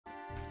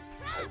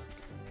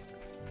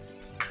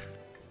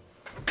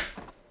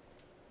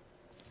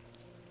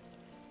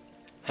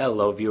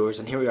Hello viewers,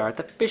 and here we are at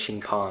the fishing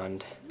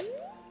pond.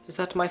 Is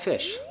that my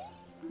fish?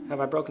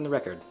 Have I broken the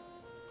record?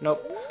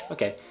 Nope.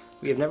 Okay,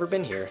 we have never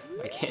been here.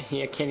 I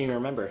can't even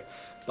remember.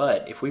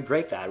 But if we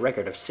break that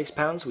record of 6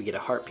 pounds, we get a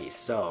heart piece.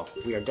 So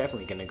we are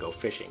definitely going to go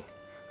fishing.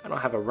 I don't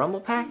have a rumble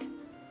pack?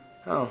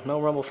 Oh,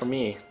 no rumble for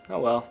me.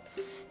 Oh well.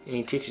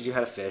 He teaches you how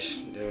to fish.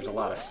 There's a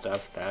lot of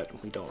stuff that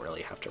we don't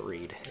really have to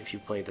read. If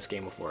you've played this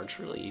game before, it's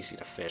really easy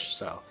to fish.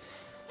 So,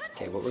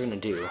 okay, what we're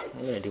going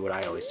to do what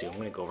I always do. I'm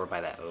going to go over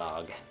by that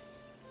log.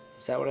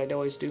 Is that what I'd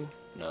always do?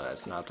 No,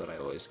 that's not what I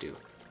always do.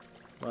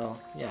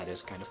 Well, yeah, it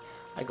is kind of.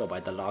 I go by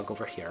the log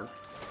over here.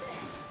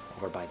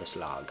 Over by this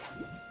log.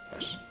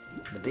 Yes.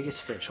 The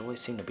biggest fish always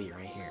seem to be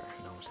right here.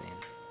 You know what I'm saying?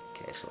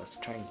 Okay, so let's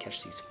try and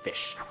catch these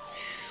fish.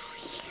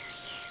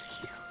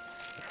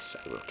 Yes,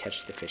 I will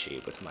catch the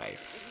fishy with my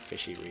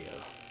fishy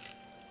reel.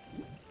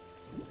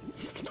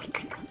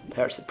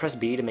 Press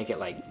B to make it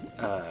like,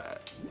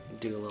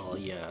 do a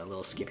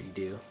little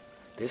skippy-doo.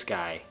 This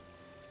guy,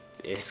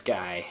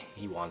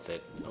 he wants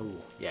it. Oh,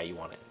 yeah, you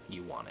want it.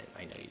 You want it.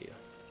 I know you do.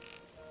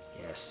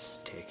 Yes,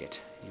 take it.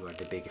 You are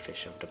the big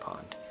fish of the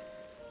pond.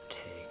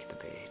 Take the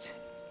bait.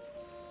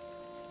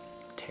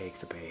 Take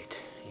the bait.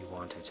 You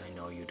want it. I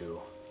know you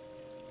do.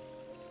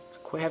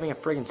 Quit having a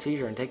friggin'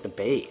 seizure and take the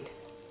bait.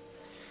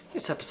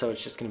 This episode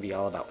is just going to be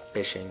all about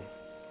fishing.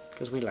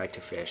 Because we like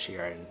to fish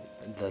here in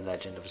The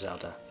Legend of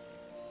Zelda.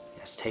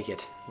 Yes, take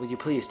it. Will you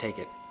please take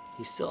it?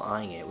 He's still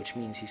eyeing it, which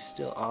means he's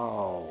still...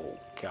 Oh,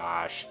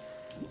 gosh.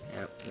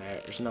 Yep,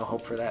 there's no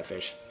hope for that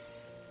fish.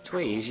 It's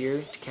way easier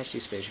to catch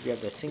these fish if you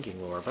have the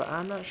sinking lure, but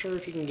I'm not sure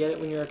if you can get it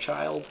when you're a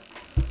child.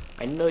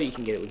 I know you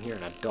can get it when you're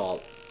an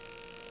adult.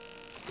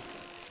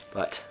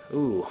 But,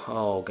 ooh,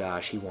 oh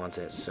gosh, he wants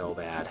it so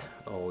bad.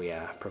 Oh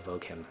yeah,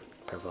 provoke him.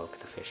 Provoke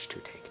the fish to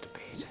take the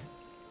bait.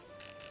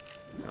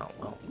 Oh,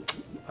 well,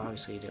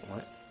 obviously he didn't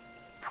want it.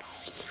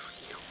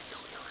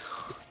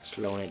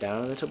 Slowing it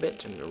down a little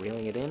bit and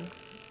reeling it in.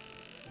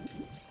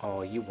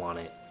 Oh, you want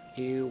it.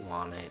 You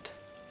want it.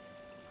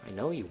 I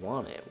know you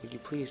want it. Would you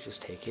please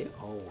just take it?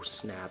 Oh,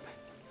 snap.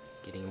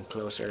 Getting him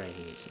closer and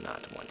he's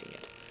not wanting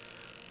it.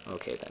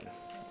 Okay, then.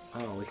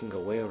 Oh, we can go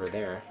way over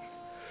there.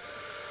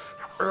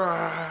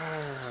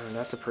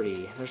 That's a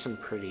pretty... There's some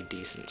pretty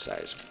decent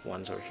sized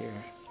ones over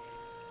here.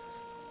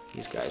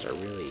 These guys are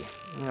really...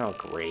 Oh,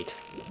 great.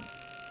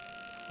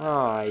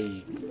 Oh,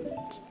 I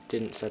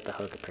didn't set the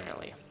hook,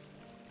 apparently.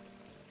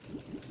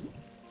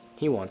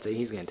 He wants it.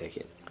 He's gonna take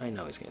it. I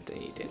know he's gonna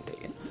take it. He didn't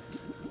take it.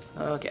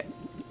 Okay.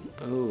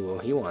 Ooh,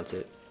 he wants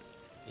it.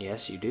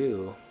 Yes, you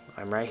do.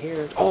 I'm right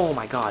here. Oh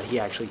my god, he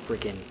actually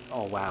freaking...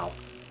 Oh, wow.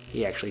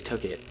 He actually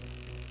took it.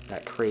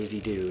 That crazy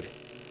dude.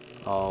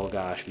 Oh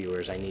gosh,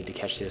 viewers, I need to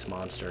catch this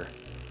monster.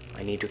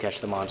 I need to catch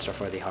the monster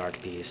for the heart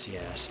piece,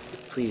 yes.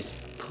 Please,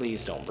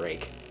 please don't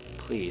break.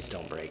 Please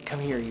don't break. Come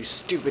here, you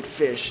stupid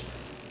fish.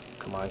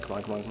 Come on, come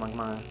on, come on, come on,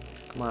 come on.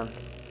 Come on.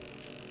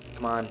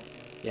 Come on.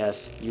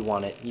 Yes, you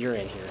want it. You're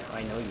in here.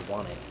 I know you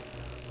want it.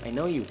 I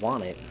know you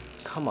want it.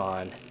 Come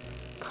on.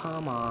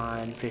 Come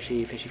on,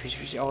 fishy, fishy, fishy,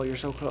 fishy. Oh, you're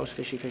so close,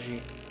 fishy,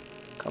 fishy.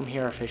 Come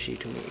here, fishy,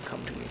 to me.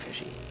 Come to me,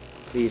 fishy.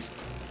 Please.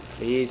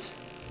 Please.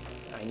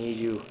 I need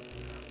you.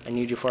 I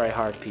need you for a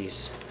heart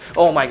piece.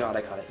 Oh my god,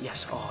 I got it.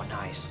 Yes. Oh,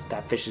 nice.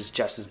 That fish is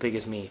just as big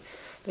as me.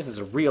 This is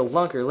a real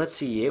lunker. Let's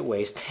see. It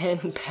weighs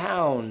 10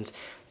 pounds.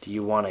 Do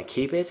you want to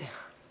keep it?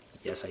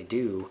 Yes, I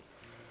do.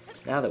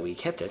 Now that we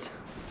kept it,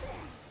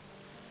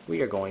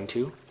 we are going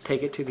to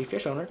take it to the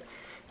fish owner.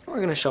 We're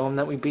going to show him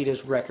that we beat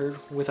his record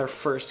with our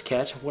first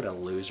catch. What a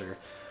loser.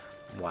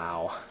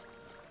 Wow.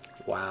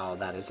 Wow,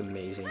 that is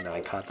amazing that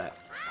I caught that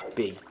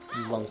big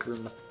lunker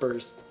in the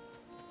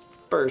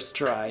first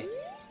try.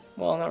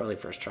 Well, not really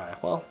first try.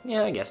 Well,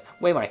 yeah, I guess.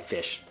 Weigh my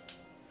fish.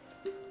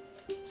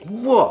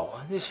 Whoa,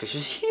 this fish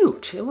is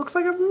huge. It looks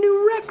like a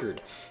new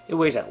record. It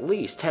weighs at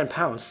least 10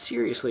 pounds.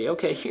 Seriously.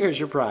 Okay, here's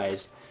your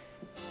prize.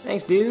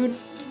 Thanks, dude.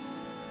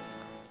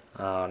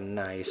 Oh,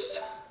 nice.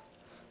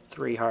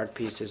 3 hard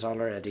pieces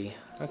already.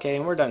 Okay,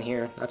 and we're done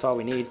here. That's all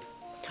we need.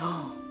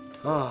 Oh.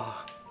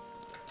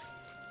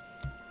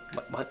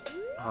 What?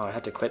 Oh, I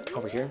had to quit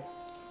over here.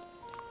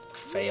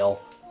 Fail.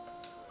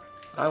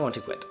 I want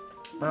to quit.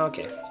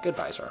 Okay,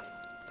 goodbye, sir.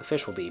 The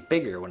fish will be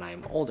bigger when I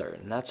am older,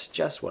 and that's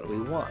just what we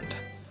want.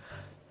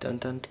 Dun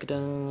dun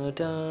dun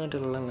dun dun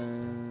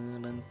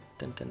dun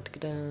dun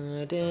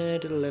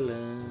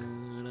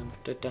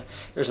dun.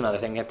 There's another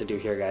thing we have to do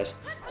here, guys.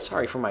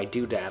 Sorry for my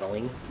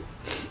doodaddling.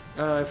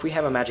 If we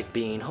have a magic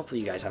bean,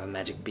 hopefully you guys have a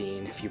magic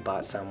bean. If you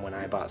bought some when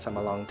I bought some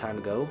a long time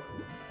ago,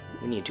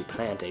 we need to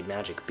plant a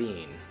magic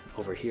bean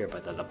over here by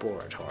the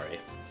laboratory.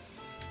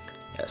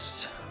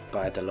 Yes,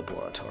 by the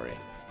laboratory.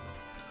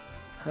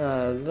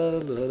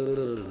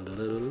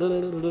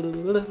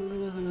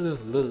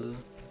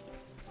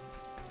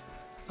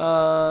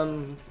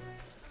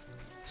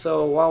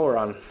 So while we're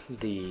on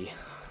the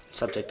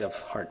subject of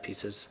heart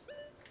pieces,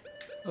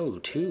 oh,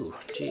 2.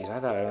 Jeez, I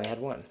thought I only had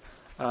 1.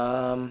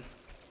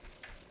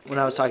 When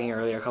I was talking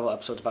earlier, a couple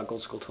episodes about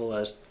gold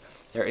skulltulas,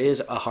 there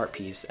is a heart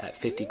piece at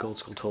 50 gold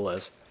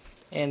skulltulas,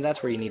 and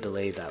that's where you need to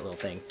lay that little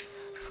thing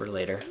for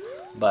later.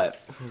 But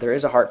there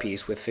is a heart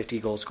piece with 50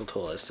 gold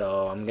skulltulas,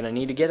 so I'm going to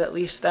need to get at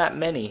least that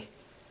many.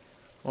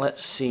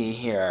 Let's see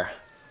here.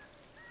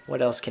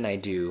 What else can I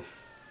do?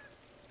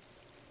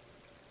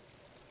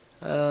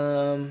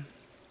 I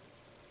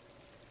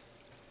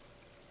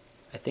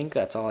think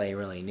that's all I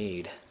really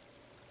need.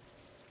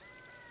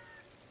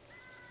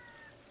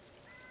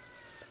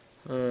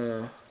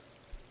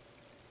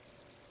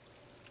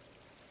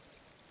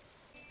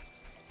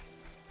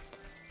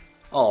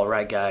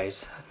 Alright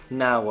guys,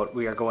 now what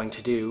we are going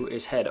to do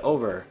is head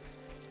over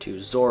to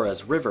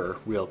Zora's River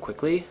real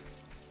quickly.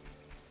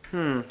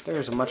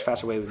 There's a much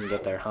faster way we can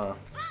get there, huh?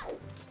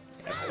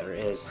 Yes, there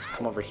is.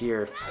 Come over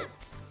here.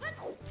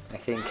 I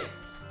think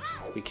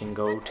we can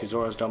go to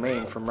Zora's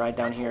domain from right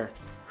down here,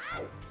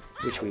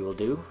 which we will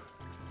do.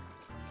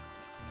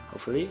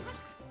 Hopefully.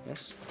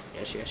 Yes,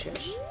 yes, yes,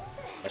 yes.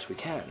 Yes, we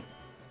can.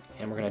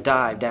 And we're going to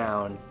dive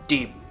down,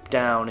 deep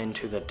down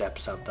into the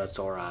depths of the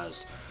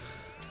Zoras.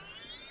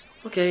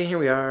 Okay, here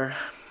we are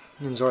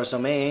in Zora's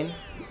domain.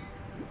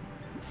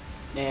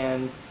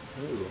 And,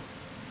 ooh,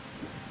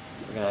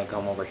 we're going to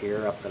come over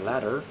here up the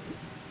ladder.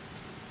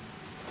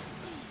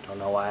 Don't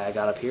know why I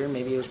got up here.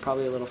 Maybe it was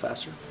probably a little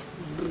faster.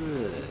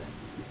 Ugh.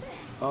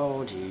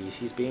 Oh, geez,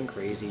 he's being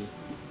crazy.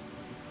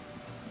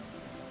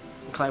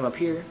 Climb up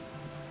here.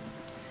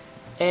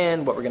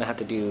 And what we're going to have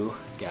to do,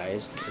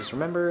 guys, is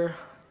remember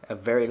a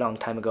very long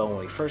time ago when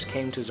we first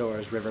came to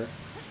Zora's River,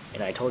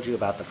 and I told you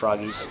about the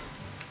froggies?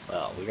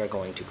 Well, we are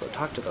going to go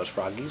talk to those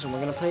froggies, and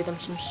we're going to play them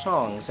some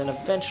songs, and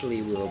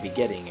eventually we will be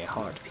getting a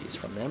heart piece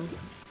from them.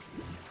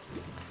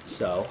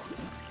 So,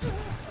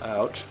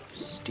 ouch,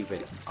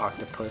 stupid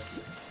octopus.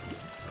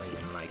 I don't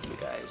even like you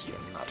guys, you're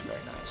not very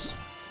nice.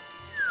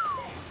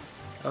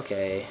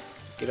 Okay,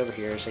 get over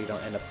here so you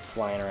don't end up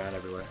flying around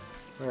everywhere.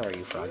 Where are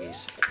you,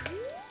 froggies?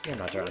 You're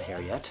not around here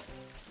yet.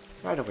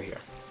 Right over here.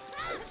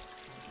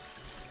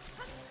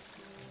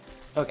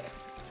 Okay,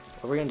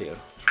 what we're gonna do is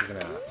we're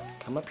gonna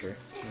come up here,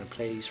 we're gonna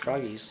play these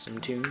froggies some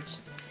tunes.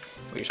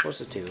 What you're supposed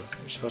to do,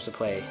 you're supposed to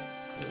play,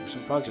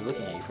 some frogs are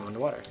looking at you from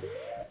underwater.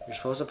 You're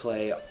supposed to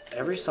play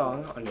every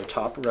song on your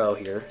top row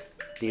here,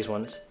 these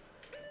ones,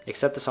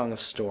 except the Song of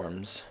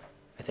Storms,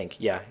 I think,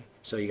 yeah.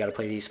 So you gotta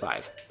play these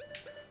 5.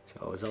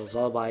 So Zelda's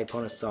Lullaby,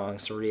 Epona Song,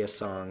 Saria's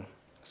Song,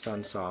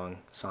 Sun Song,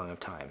 Song of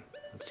Time.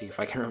 Let's see if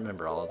I can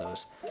remember all of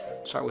those.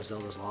 Start with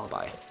Zelda's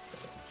Lullaby.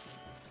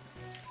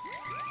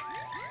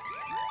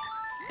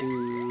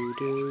 Do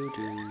do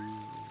do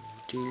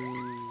do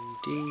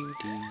do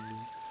do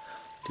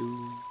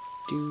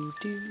do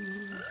do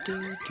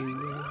do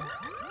do.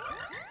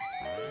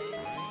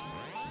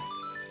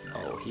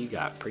 Oh, he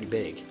got pretty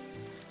big.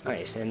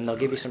 Nice, and they'll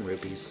give you some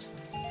rupees.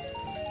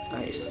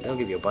 Nice, they'll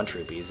give you a bunch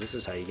of rupees. This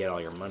is how you get all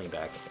your money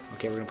back.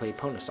 Okay, we're gonna play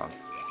Epona Song.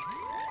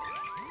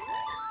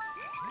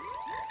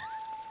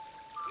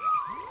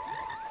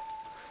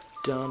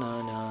 Da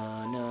na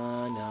na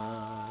na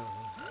na.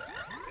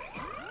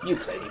 You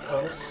play the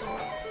Epona Song.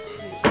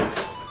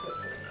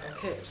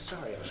 Okay,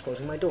 sorry, I was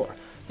closing my door.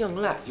 Young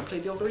lad, you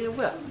played the Ocarina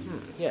well.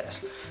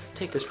 Yes.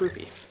 Take this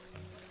rupee.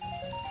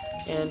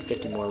 And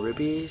 50 more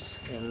rupees.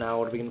 And now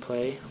what are we gonna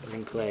play? We're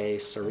gonna play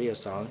Saria's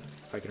Song,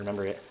 if I can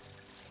remember it.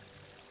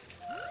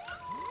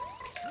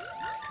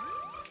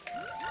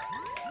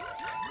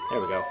 There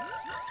we go.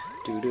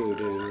 Do do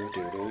do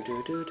do do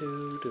do do do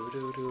do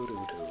do do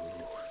do do.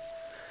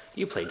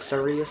 You played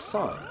Saria's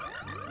Song.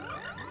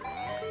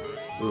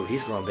 Ooh,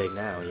 he's growing big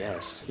now,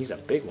 yes. He's a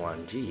big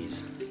one,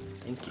 jeez.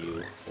 Thank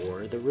you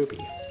for the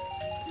rupee.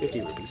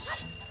 50 rupees.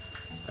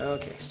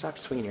 Okay, stop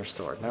swinging your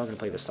sword. Now we're gonna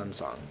play the Sun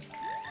Song.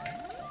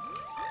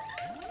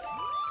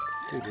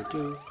 Do do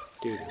do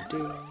do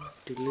do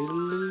do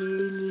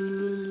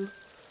do.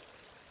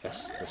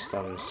 Yes, the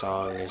Sun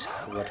Song is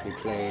what we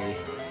play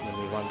when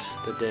we want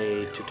the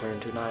day to turn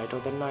to night or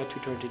the night to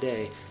turn to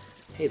day.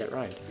 Hey, that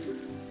rhymed.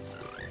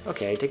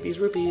 Okay, take these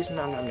rupees.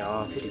 No, no,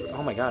 no. 50.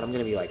 Oh my god, I'm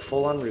gonna be like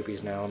full on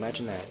rupees now.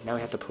 Imagine that. Now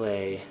we have to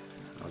play.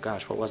 Oh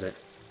gosh, what was it?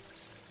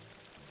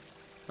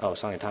 Oh,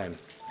 Song of Time.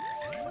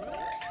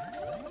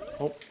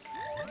 Oh.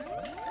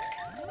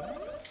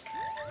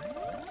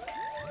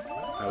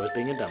 I was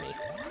being a dummy.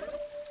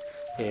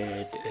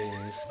 It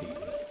is the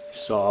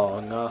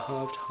song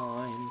of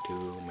time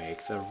to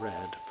make the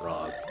red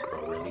frog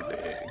grow really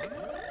big.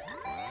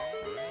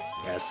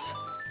 Yes.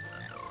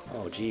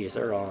 Oh geez,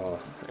 their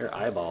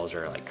eyeballs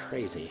are like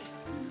crazy.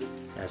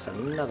 That's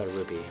another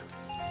rupee.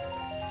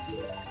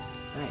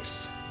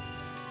 Nice.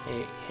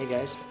 Hey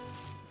guys.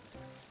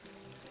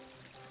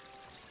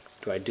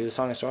 Do I do the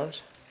Song of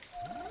Storms?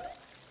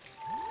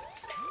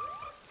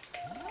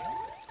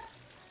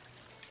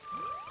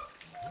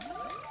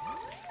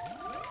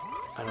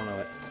 I don't know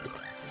it.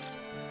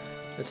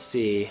 Let's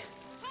see.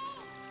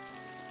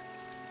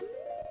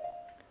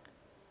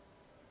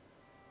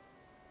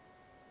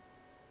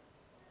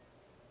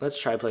 Let's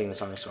try playing the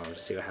Song of Storms to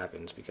see what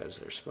happens, because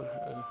they're supposed.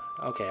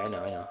 Okay, I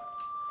know.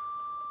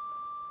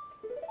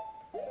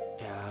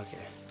 Yeah,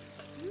 okay.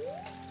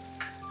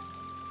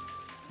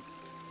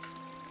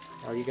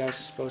 Are you guys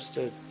supposed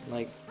to,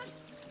 like...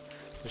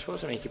 They're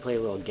supposed to make you play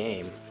a little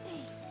game.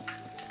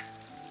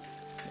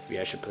 Maybe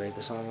I should play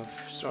the Song of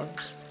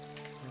Storms?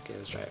 Okay,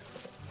 let's try it.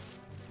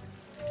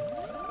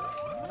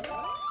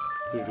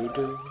 Do do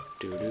do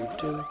do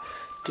do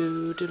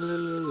do do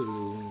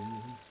do.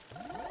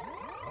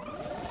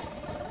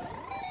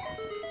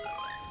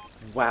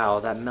 Wow,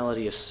 that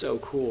melody is so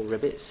cool.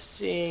 Ribbit,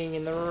 sing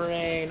in the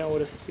rain. Oh,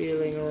 what a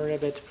feeling,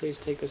 Ribbit. Please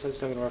take this as a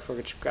token of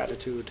our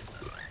gratitude.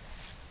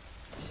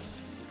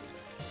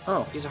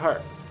 Oh, piece of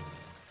heart.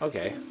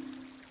 Okay.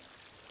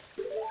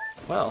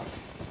 Well,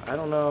 I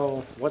don't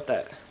know what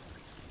that...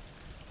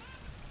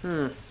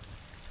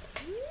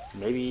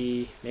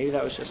 Maybe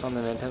that was just on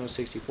the Nintendo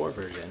 64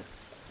 version.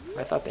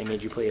 I thought they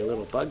made you play a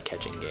little bug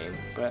catching game,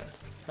 but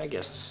I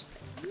guess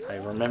I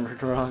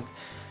remembered wrong.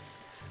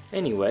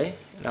 Anyway,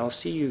 and I'll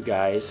see you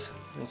guys.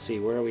 Let's see,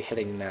 where are we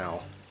heading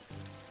now?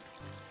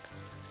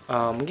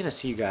 I'm gonna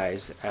see you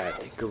guys at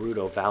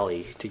Gerudo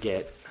Valley to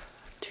get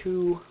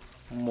 2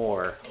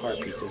 more heart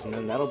pieces, and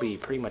then that'll be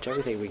pretty much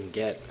everything we can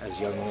get as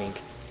Young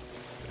Link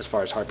as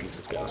far as heart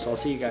pieces go. So I'll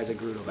see you guys at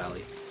Gerudo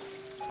Valley.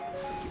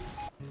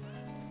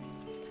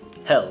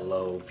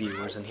 Hello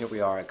viewers, and here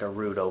we are at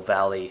Gerudo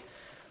Valley.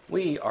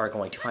 We are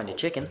going to find a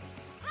chicken,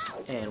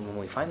 and when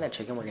we find that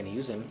chicken, we're going to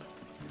use him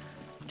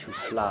to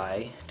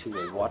fly to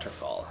a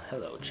waterfall.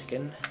 Hello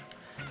chicken.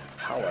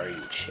 How are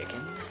you, chicken?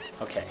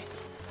 Okay,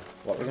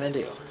 what we're going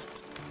to do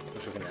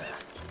is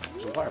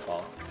there's a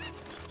waterfall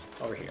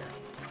over here.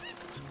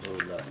 Oh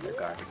look, they're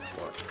guarding the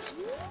fortress.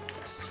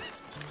 Yes.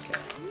 Okay.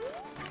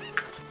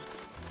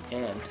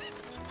 And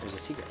there's a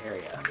secret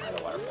area by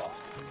the waterfall.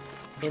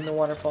 In the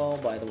waterfall,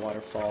 by the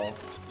waterfall.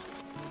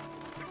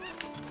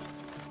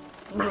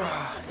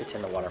 It's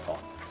in the waterfall.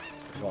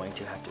 We're going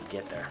to have to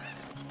get there.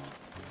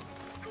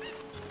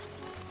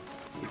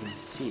 You can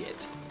see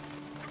it.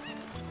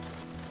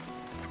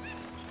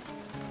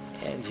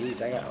 And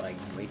geez, I got like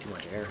way too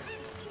much air.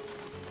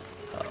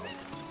 Uh-oh.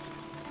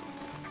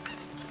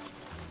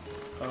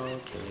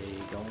 Okay,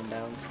 going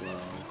down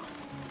slow.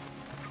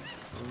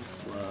 Going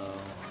slow.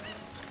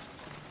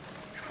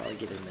 Should probably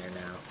get in there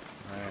now.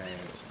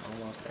 Alright,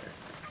 almost there.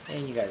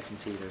 And you guys can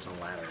see there's a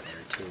ladder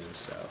there too,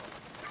 so.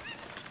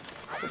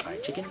 Goodbye,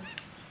 chicken.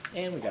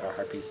 And we got our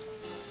heart piece.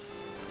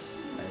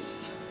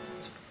 Nice.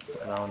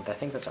 I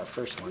think that's our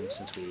first one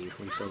since we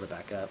refilled it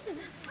back up.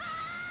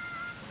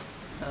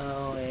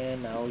 Oh,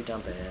 and now we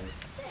dump in.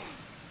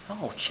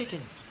 Oh,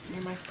 chicken,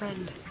 you're my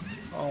friend.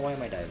 Oh, why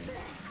am I diving?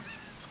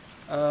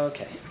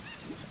 Okay.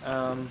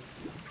 What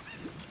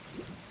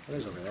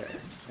is over there?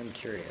 I'm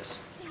curious.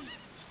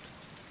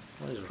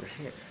 What is over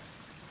here?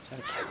 Is that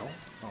a cow?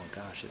 Oh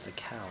gosh, it's a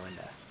cow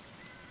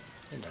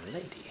and a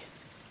lady.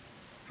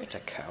 It's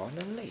a cow and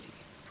a lady.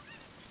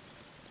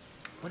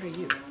 What are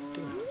you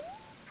doing?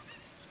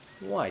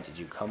 Why did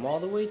you come all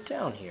the way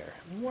down here?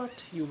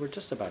 What? You were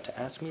just about to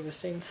ask me the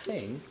same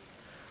thing?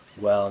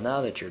 Well,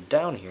 now that you're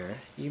down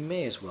here, you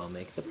may as well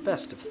make the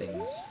best of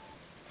things.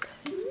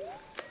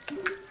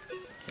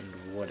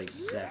 And what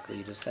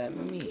exactly does that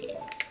mean?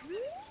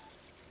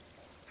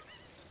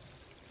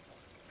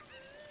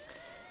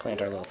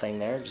 Plant our little thing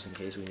there, just in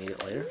case we need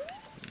it later.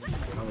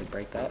 Probably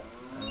break that.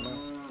 I don't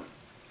know.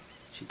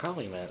 She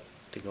probably meant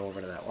to go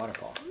over to that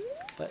waterfall.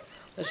 But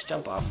let's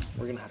jump off.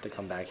 We're gonna have to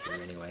come back here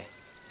anyway.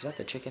 Is that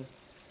the chicken?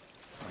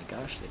 Oh my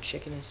gosh, the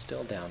chicken is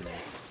still down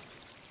there.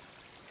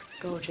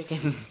 Go,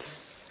 chicken!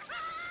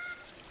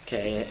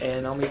 Okay,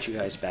 and I'll meet you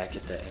guys back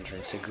at the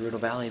entrance to Gerudo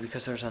Valley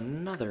because there's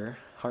another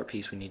heart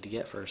piece we need to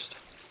get first.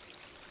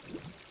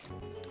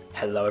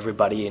 Hello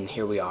everybody, and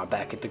here we are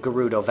back at the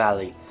Gerudo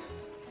Valley.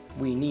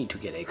 We need to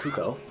get a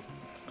Kuko,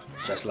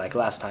 just like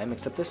last time,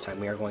 except this time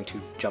we are going to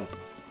jump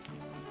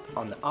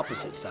on the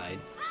opposite side,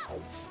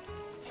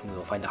 and we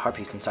will find a heart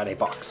piece inside a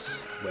box.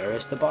 Where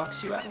is the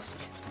box, you ask?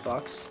 The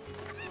box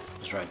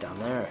is right down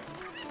there.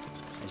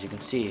 As you can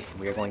see,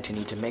 we are going to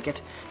need to make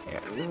it.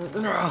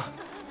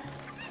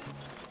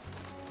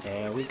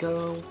 There we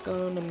go,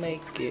 gonna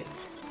make it.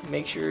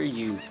 Make sure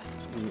you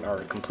are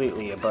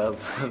completely above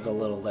the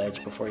little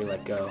ledge before you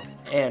let go.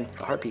 And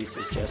the heart piece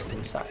is just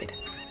inside.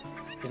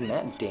 Isn't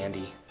that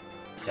dandy?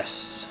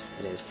 Yes,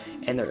 it is.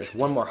 And there is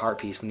one more heart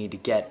piece we need to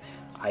get.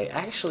 I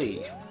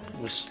actually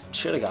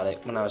should have got it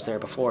when I was there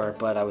before,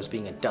 but I was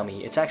being a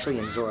dummy. It's actually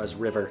in Zora's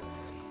River,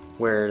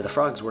 where the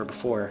frogs were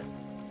before.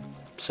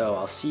 So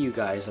I'll see you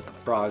guys at the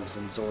frogs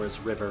in Zora's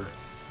River.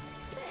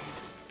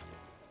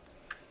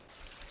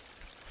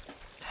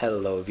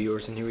 Hello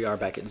viewers, and here we are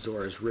back at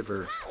Zora's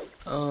River.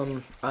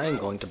 I'm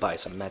going to buy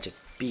some magic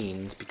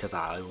beans because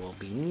I will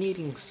be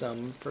needing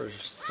some for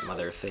some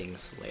other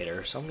things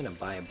later. So I'm going to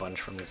buy a bunch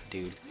from this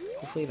dude.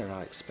 Hopefully they're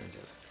not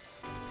expensive.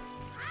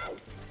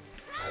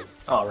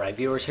 Alright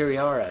viewers, here we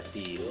are at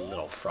the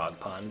little frog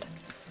pond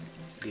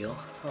deal.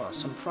 Oh,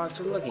 some frogs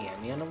are looking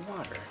at me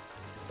underwater.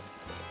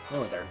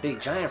 Oh, they're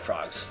big giant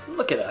frogs.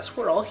 Look at us,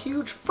 we're all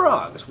huge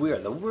frogs. We are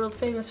the world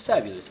famous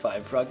fabulous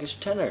 5 froggish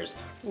tenors.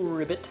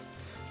 Ribbit.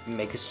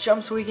 Make us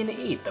jump so we can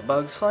eat the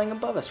bugs flying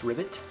above us,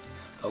 Ribbit.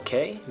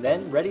 Okay,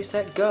 then ready,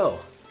 set, go.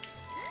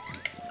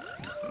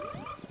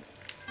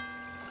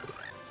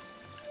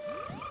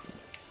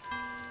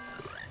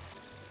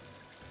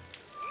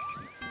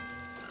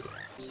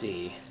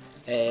 see.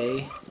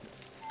 A,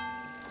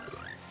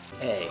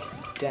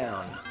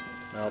 down.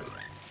 Nope.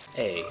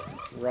 A,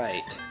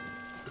 right.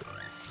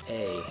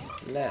 A,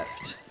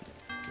 left.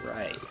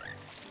 Right.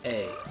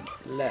 A,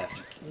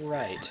 left,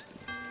 right.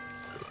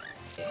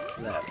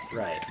 A, left,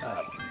 right,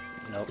 up.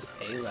 Nope.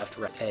 A, left,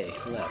 right. A,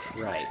 left,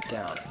 right,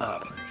 down,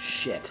 up.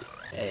 Shit.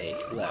 A,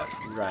 left,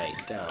 right,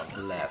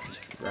 down, left,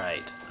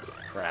 right.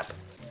 Crap.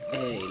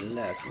 A,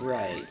 left,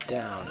 right,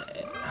 down.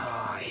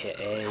 Oh, I hit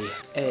A.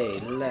 A,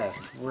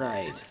 left,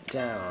 right,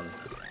 down.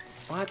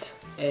 What?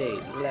 A,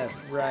 left,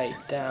 right,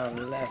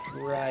 down, left,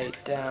 right,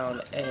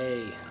 down,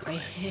 A. I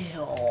hit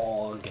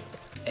hog.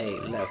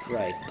 A, left,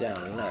 right,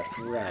 down, left,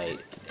 right,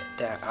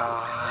 down.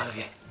 Ah,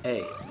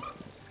 A.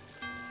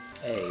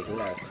 A,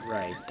 left,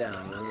 right,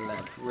 down,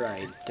 left,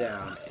 right,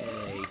 down,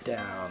 A,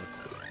 down.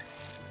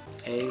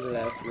 A,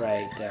 left,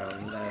 right,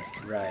 down,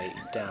 left, right,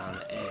 down,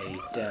 A,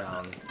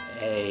 down,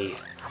 A.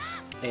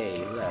 A,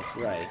 left,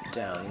 right,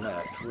 down,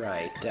 left,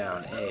 right,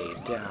 down, A,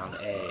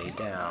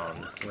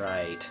 down,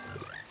 right.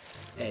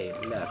 A,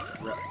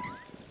 left, right,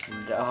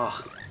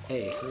 oh,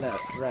 A,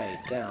 left, right,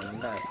 down,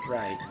 down,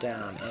 A,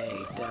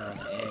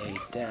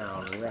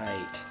 down,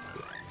 right.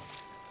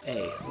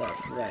 A,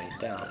 left, right,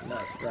 down,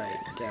 down.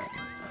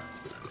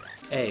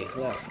 A,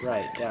 left,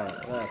 right, down,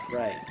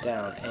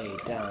 A,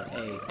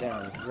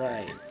 down,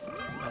 right.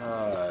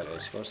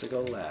 It's supposed to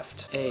go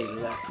left. A,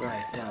 left,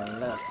 right, down,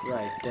 A,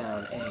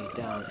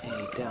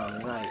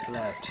 down, right,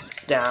 left.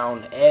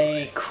 Down,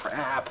 A,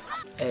 crap.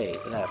 A,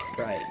 left,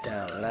 right,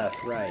 down, A,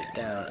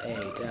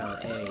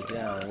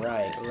 down,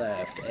 right,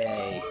 left,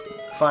 A.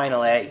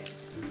 Finally.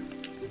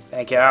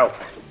 Thank you.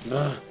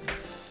 Ugh.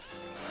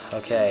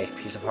 Okay,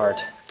 piece of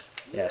heart.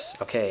 Yes,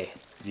 okay,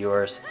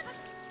 viewers.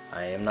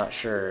 I am not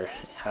sure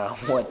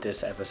what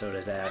this episode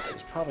is at.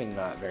 It's probably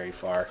not very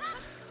far.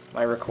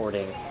 My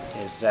recording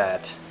is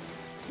at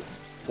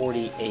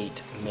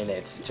 48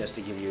 minutes, just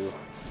to give you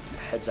a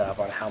heads up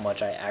on how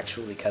much I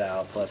actually cut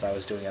out. Plus I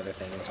was doing other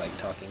things like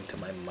talking to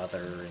my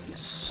mother and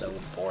so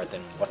forth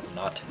and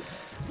whatnot.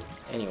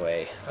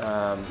 Anyway,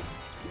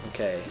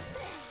 okay.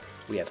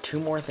 We have 2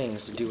 more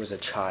things to do as a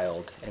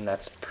child, and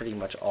that's pretty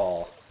much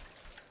all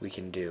we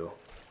can do.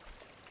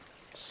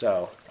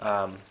 So,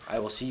 I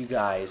will see you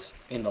guys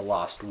in the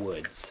Lost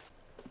Woods.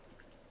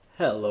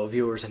 Hello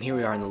viewers, and here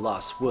we are in the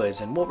Lost Woods,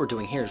 and what we're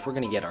doing here is we're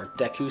going to get our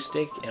Deku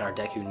Stick and our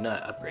Deku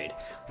Nut upgrade.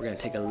 We're going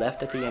to take a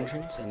left at the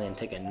entrance, and then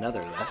take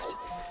another left,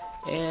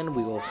 and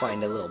we will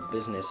find a little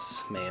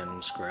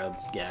businessman scrub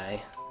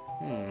guy.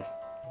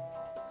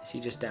 Is he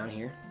just down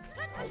here?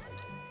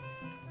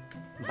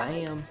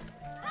 Bam!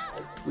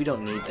 We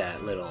don't need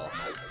that little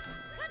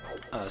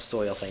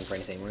soil thing for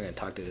anything. We're going to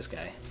talk to this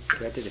guy. Do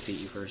I have to defeat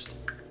you first?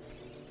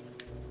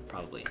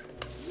 Probably.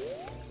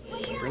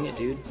 Bring it,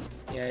 dude.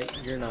 Yeah,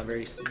 you're not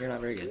very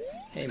good.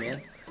 Hey,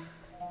 man.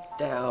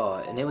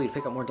 Oh, and then we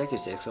pick up more Deku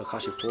Sticks, so it'll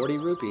cost you 40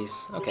 rupees.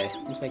 Okay,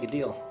 let's make a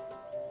deal.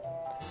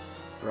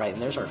 Right, and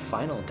there's our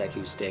final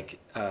Deku Stick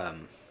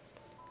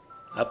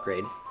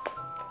upgrade.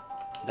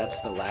 That's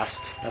the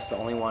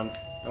only one.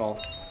 Well,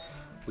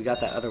 we got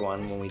that other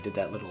one when we did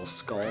that little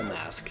skull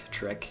mask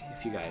trick,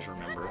 if you guys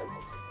remember.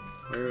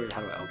 Okay, we're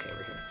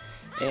here.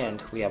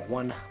 And we have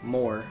one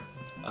more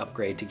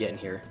upgrade to get in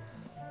here,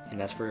 and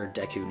that's for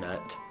Deku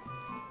Nut.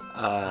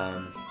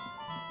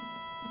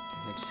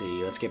 Let's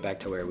see, let's get back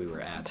to where we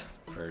were at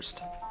first.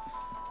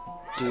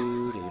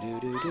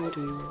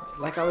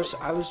 Like I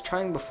was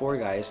trying before,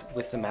 guys,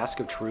 with the Mask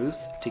of Truth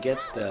to get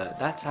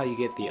that's how you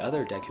get the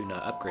other Deku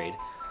Nut upgrade.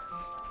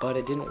 But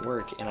it didn't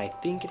work, and I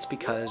think it's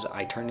because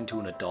I turned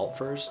into an adult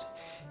first.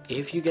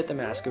 If you get the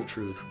Mask of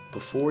Truth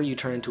before you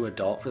turn into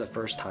adult for the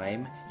first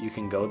time, you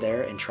can go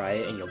there and try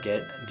it and you'll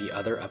get the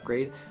other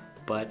upgrade.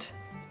 But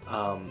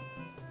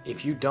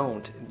if you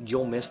don't,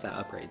 you'll miss that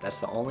upgrade. That's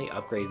the only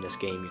upgrade in this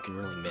game you can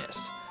really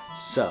miss.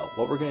 So,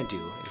 what we're going to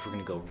do is we're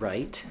going to go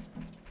right.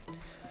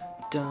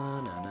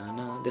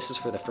 This is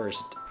for the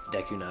first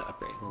Deku Nut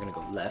upgrade. We're going to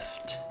go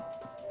left.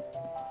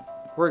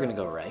 We're going to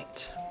go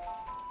right.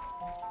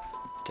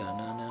 We're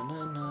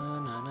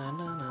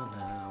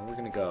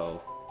going to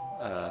go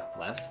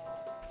left.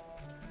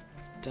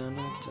 And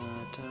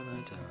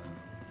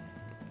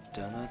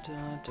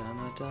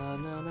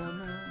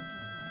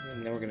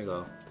then we're going to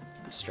go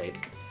straight.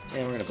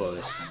 And we're going to blow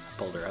this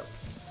boulder up.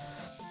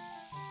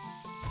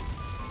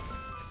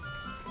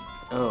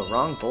 Oh,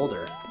 wrong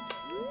boulder.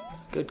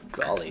 Good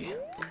golly.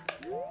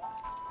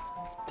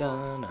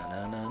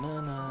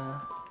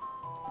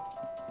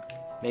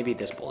 Maybe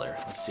this boulder.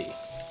 Let's see.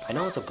 I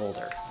know it's a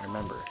boulder. I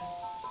remember.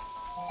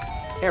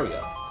 There we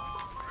go.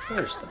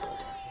 There's the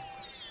boulder.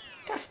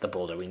 That's the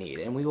boulder we need.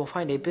 And we will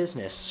find a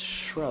business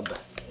shrub.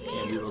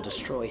 And we will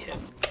destroy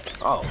him.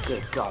 Oh,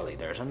 good golly.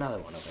 There's another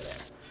one over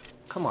there.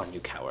 Come on, you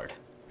coward.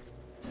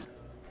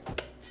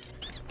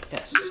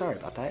 Yes, sorry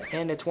about that.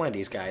 And it's one of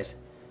these guys.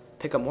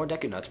 Pick up more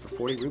Deku Nuts for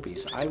 40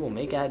 rupees. I will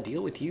make a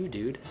deal with you,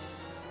 dude.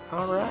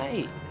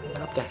 Alright.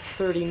 Up to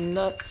 30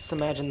 nuts.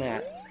 Imagine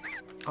that.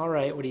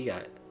 Alright, what do you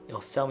got?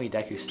 You'll sell me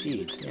Deku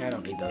Seeds. Yeah, I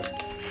don't need those.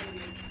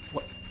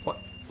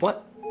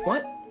 What?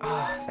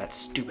 Ah, that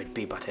stupid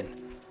B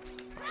button.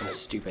 I'm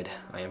stupid.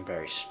 I am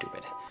very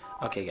stupid.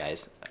 Okay,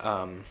 guys.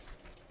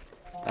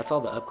 That's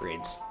all the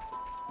upgrades.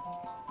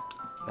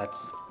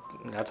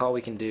 That's all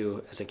we can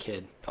do as a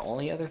kid. The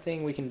only other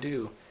thing we can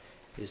do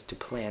is to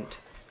plant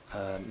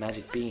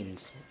magic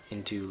beans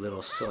into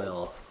little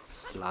soil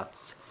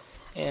slots,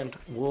 and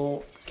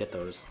we'll get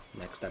those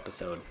next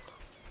episode.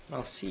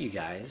 I'll see you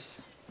guys.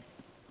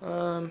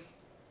 I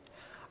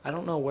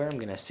don't know where I'm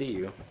gonna see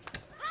you,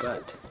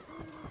 but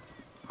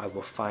I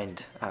will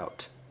find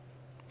out,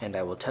 and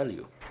I will tell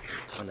you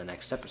on the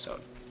next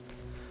episode.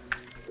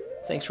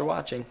 Thanks for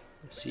watching.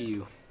 See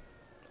you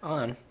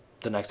on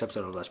the next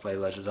episode of Let's Play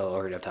Legends of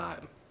Ocarina of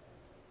Time.